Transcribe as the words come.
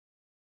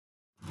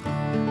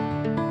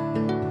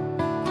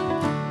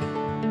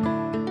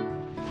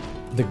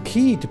The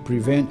key to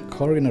prevent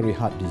coronary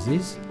heart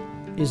disease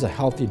is a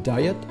healthy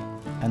diet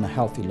and a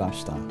healthy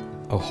lifestyle.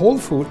 A whole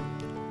food,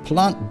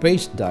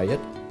 plant-based diet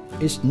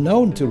is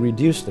known to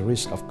reduce the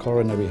risk of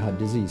coronary heart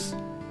disease,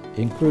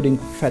 including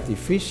fatty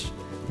fish,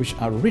 which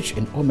are rich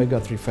in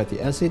omega-3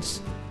 fatty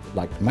acids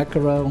like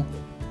mackerel,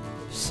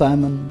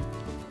 salmon,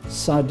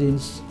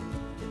 sardines,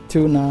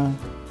 tuna,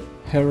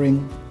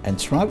 herring, and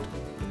trout.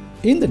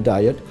 In the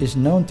diet is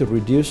known to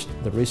reduce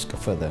the risk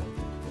further.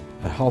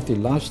 A healthy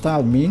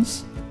lifestyle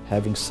means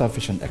having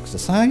sufficient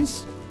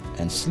exercise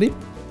and sleep,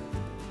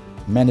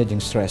 managing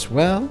stress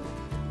well,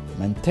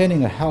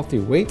 maintaining a healthy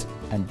weight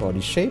and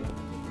body shape,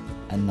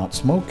 and not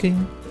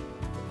smoking,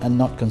 and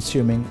not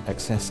consuming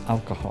excess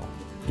alcohol.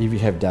 If you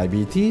have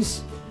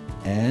diabetes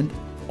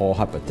and/or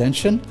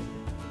hypertension,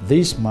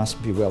 these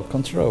must be well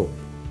controlled.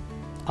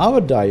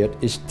 Our diet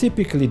is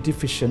typically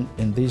deficient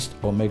in these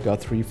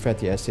omega-3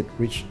 fatty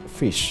acid-rich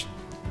fish.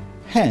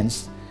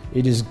 Hence,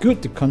 it is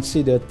good to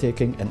consider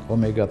taking an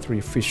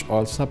omega-3 fish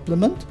oil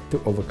supplement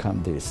to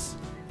overcome this.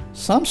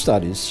 Some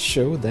studies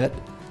show that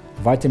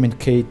vitamin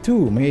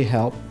K2 may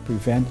help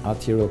prevent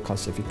arterial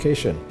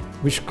calcification,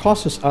 which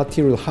causes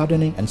arterial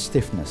hardening and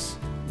stiffness.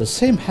 The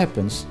same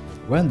happens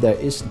when there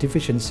is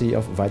deficiency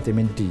of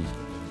vitamin D.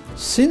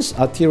 Since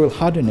arterial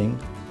hardening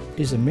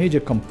is a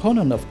major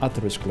component of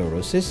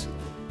atherosclerosis,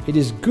 it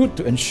is good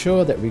to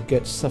ensure that we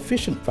get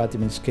sufficient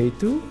vitamins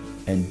K2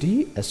 and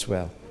D as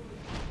well.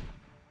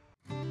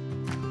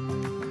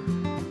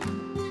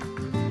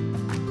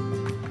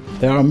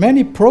 There are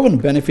many proven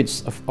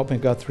benefits of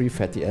omega-3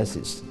 fatty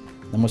acids.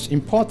 The most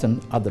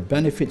important are the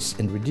benefits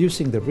in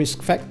reducing the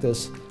risk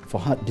factors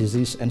for heart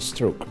disease and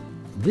stroke.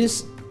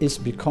 This is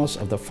because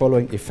of the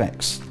following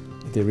effects.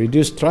 They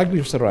reduce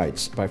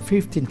triglycerides by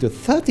 15 to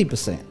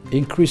 30%,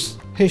 increase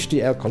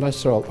HDL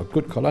cholesterol or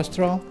good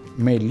cholesterol,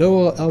 may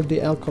lower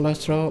LDL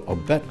cholesterol or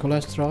bad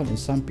cholesterol in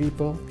some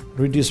people,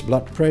 reduce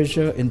blood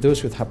pressure in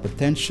those with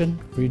hypertension,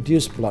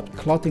 reduce blood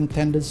clotting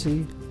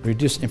tendency,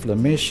 reduce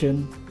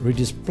inflammation,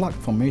 reduce plaque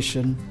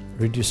formation,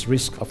 reduce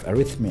risk of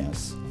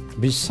arrhythmias.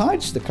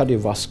 Besides the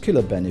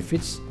cardiovascular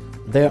benefits,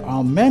 there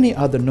are many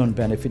other known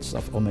benefits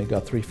of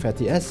omega-3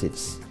 fatty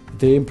acids.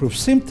 They improve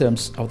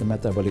symptoms of the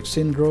metabolic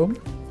syndrome,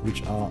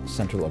 which are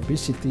central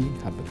obesity,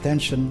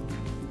 hypertension,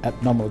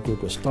 abnormal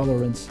glucose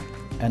tolerance,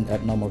 and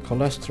abnormal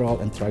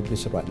cholesterol and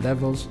triglyceride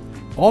levels,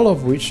 all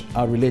of which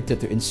are related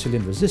to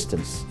insulin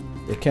resistance.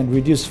 They can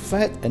reduce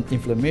fat and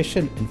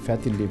inflammation in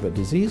fatty liver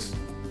disease.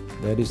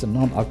 That is a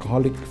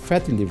non-alcoholic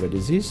fatty liver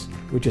disease,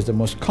 which is the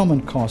most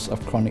common cause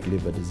of chronic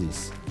liver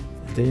disease.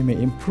 They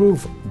may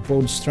improve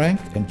bone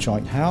strength and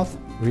joint health,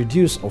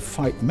 reduce or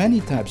fight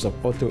many types of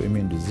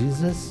autoimmune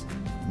diseases,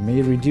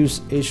 may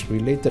reduce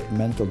age-related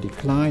mental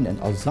decline and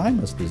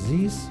Alzheimer's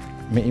disease,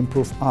 may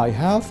improve eye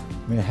health,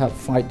 may help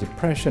fight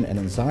depression and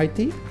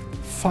anxiety,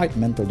 fight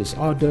mental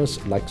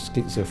disorders like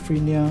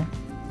schizophrenia,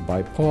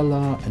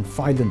 bipolar, and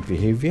violent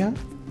behavior,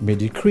 may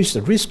decrease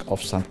the risk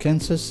of some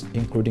cancers,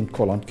 including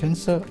colon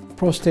cancer,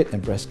 prostate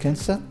and breast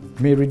cancer,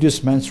 may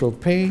reduce menstrual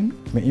pain,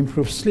 may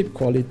improve sleep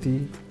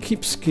quality,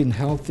 keep skin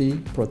healthy,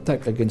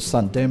 protect against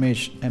sun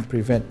damage, and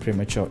prevent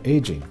premature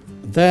aging.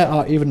 There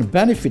are even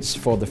benefits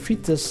for the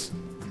fetus,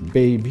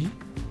 baby,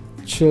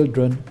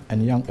 children,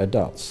 and young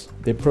adults.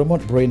 They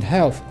promote brain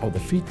health of the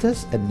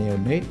fetus and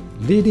neonate,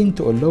 leading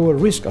to a lower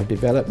risk of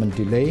development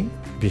delay,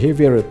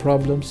 behavioral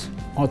problems,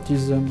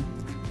 autism,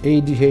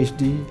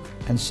 ADHD,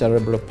 and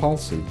cerebral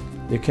palsy.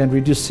 They can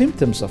reduce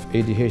symptoms of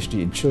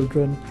ADHD in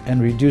children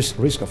and reduce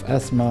risk of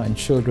asthma in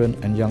children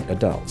and young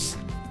adults.